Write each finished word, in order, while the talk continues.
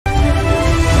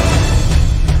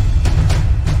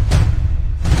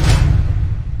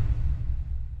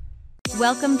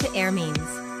Welcome to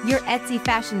Airmeans, your Etsy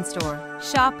fashion store.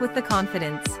 Shop with the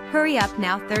confidence. Hurry up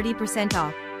now, 30%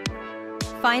 off.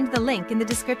 Find the link in the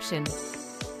description.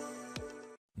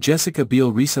 Jessica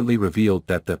Biel recently revealed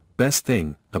that the best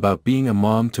thing about being a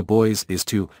mom to boys is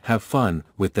to have fun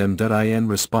with them. In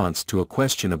response to a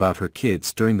question about her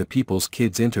kids during the People's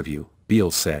Kids interview,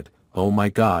 Biel said, "Oh my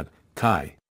God,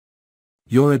 Kai.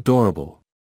 You're adorable.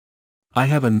 I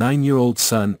have a 9-year-old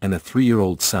son and a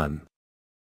 3-year-old son.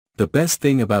 The best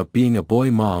thing about being a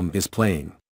boy mom is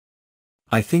playing.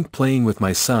 I think playing with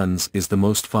my sons is the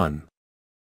most fun.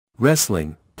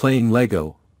 Wrestling, playing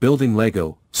Lego, building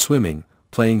Lego, swimming,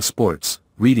 playing sports,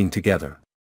 reading together.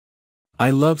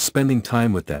 I love spending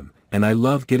time with them, and I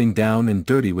love getting down and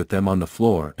dirty with them on the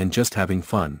floor and just having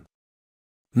fun.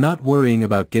 Not worrying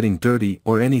about getting dirty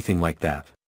or anything like that.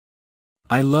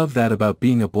 I love that about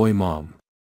being a boy mom."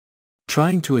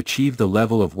 Trying to achieve the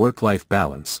level of work-life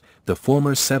balance, the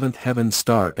former Seventh Heaven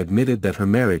star admitted that her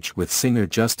marriage with singer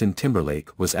Justin Timberlake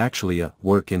was actually a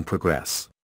work in progress.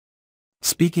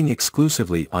 Speaking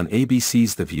exclusively on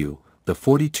ABC's The View, the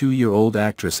 42-year-old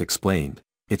actress explained,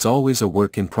 "It's always a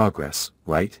work in progress,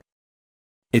 right?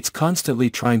 It's constantly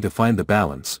trying to find the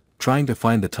balance, trying to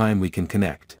find the time we can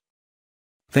connect.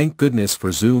 Thank goodness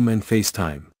for Zoom and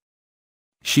FaceTime."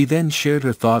 She then shared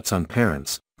her thoughts on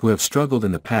parents who have struggled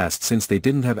in the past since they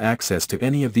didn't have access to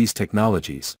any of these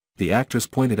technologies. The actress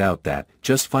pointed out that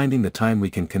just finding the time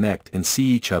we can connect and see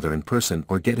each other in person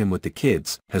or get in with the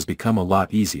kids has become a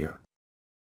lot easier.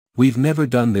 "We've never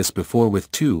done this before with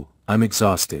 2, I'm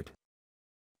exhausted.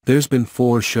 There's been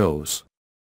 4 shows.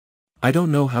 I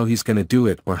don't know how he's gonna do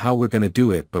it or how we're gonna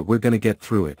do it, but we're gonna get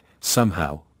through it,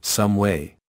 somehow, some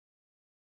way."